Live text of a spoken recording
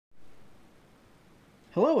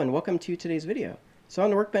Hello and welcome to today's video. So on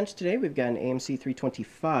the workbench today we've got an AMC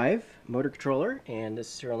 325 motor controller, and this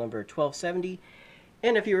is serial number 1270.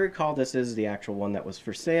 And if you recall, this is the actual one that was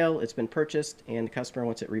for sale. It's been purchased and the customer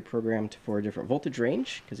wants it reprogrammed for a different voltage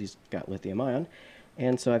range because he's got lithium ion.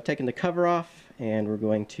 And so I've taken the cover off and we're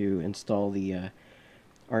going to install the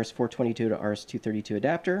RS422 to RS232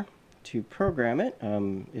 adapter to program it.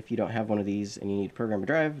 If you don't have one of these and you need to program a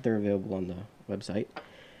drive, they're available on the website.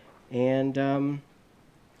 And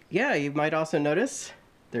yeah, you might also notice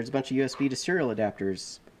there's a bunch of USB to serial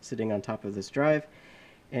adapters sitting on top of this drive,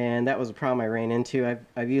 and that was a problem I ran into.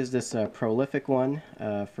 I've used this prolific one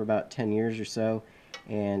for about 10 years or so,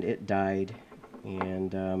 and it died,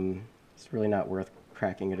 and it's really not worth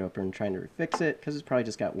cracking it open and trying to fix it because it's probably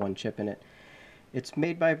just got one chip in it. It's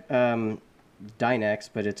made by Dynex,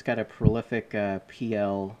 but it's got a prolific PL,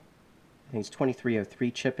 I think it's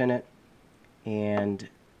 2303 chip in it, and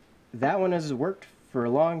that one has worked for a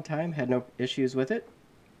long time, had no issues with it.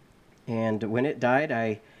 And when it died,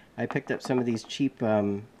 I picked up some of these cheap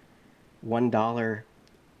 $1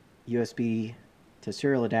 USB to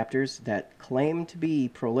serial adapters that claim to be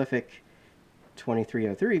prolific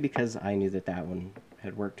 2303 because I knew that that one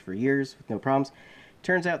had worked for years with no problems.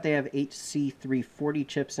 Turns out they have HC340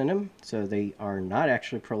 chips in them, so they are not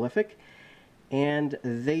actually prolific, and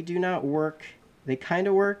they do not work. They kind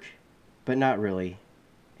of work, but not really.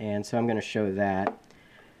 And so I'm going to show that.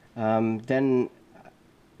 Then,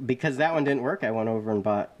 because that one didn't work, I went over and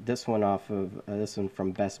bought this one off of this one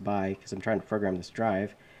from Best Buy because I'm trying to program this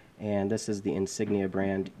drive. And this is the Insignia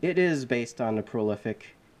brand. It is based on the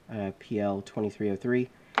prolific PL2303.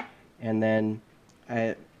 And then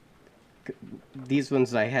these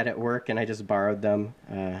ones I had at work and I just borrowed them.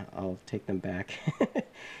 I'll take them back.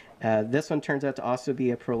 This one turns out to also be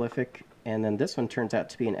a prolific, and then this one turns out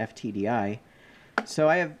to be an FTDI. So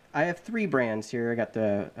I have three brands here. I got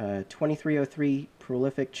the 2303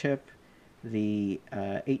 prolific chip, the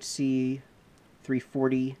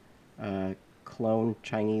HC340 clone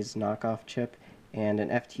Chinese knockoff chip, and an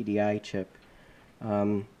FTDI chip.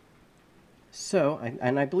 And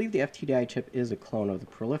I believe the FTDI chip is a clone of the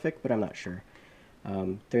prolific, but I'm not sure.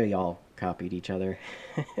 They all copied each other.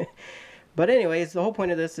 But anyways, the whole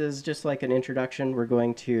point of this is just like an introduction. We're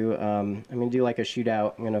going to I'm going to do like a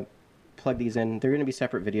shootout. I'm going to plug these in. They're going to be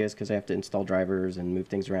separate videos because I have to install drivers and move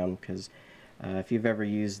things around, because if you've ever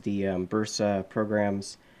used the Brusa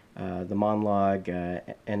programs, the Monlog,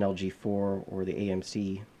 NLG4, or the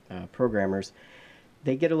AMC programmers,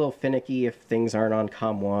 they get a little finicky if things aren't on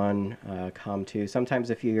COM1, COM2.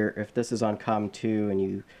 Sometimes if this is on COM2 and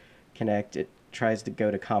you connect, it tries to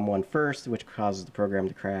go to COM1 first, which causes the program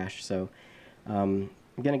to crash. So I'm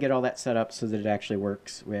going to get all that set up so that it actually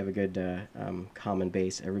works. We have a good common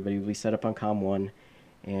base. Everybody will be set up on COM1,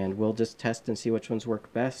 and we'll just test and see which ones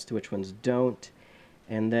work best, which ones don't.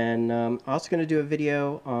 And then I'm also going to do a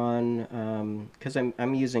video on, because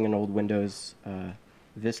I'm using an old Windows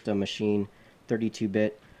Vista machine,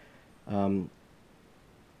 32-bit,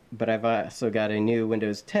 but I've also got a new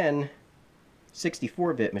Windows 10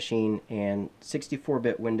 64-bit machine, and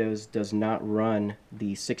 64-bit Windows does not run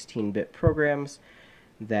the 16-bit programs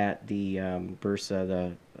that the Brusa,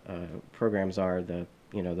 the programs are, the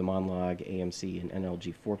Monlog, AMC, and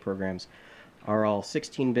NLG4 programs are all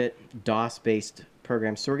 16-bit DOS-based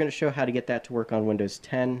programs. So we're going to show how to get that to work on Windows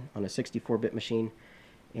 10 on a 64-bit machine,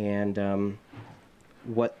 and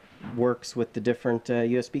what works with the different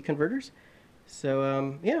USB converters.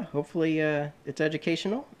 So yeah, hopefully it's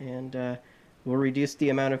educational, and we'll reduce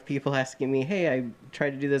the amount of people asking me, hey, I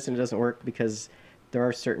tried to do this and it doesn't work, because there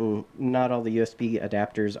are not all the USB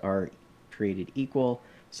adapters are created equal.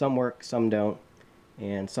 Some work, some don't,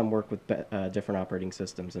 and some work with different operating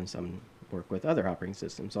systems, and some work with other operating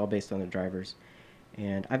systems, all based on the drivers.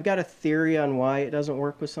 And I've got a theory on why it doesn't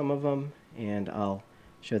work with some of them, and I'll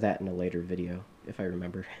show that in a later video if I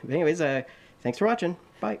remember. But anyways, thanks for watching.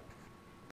 Bye.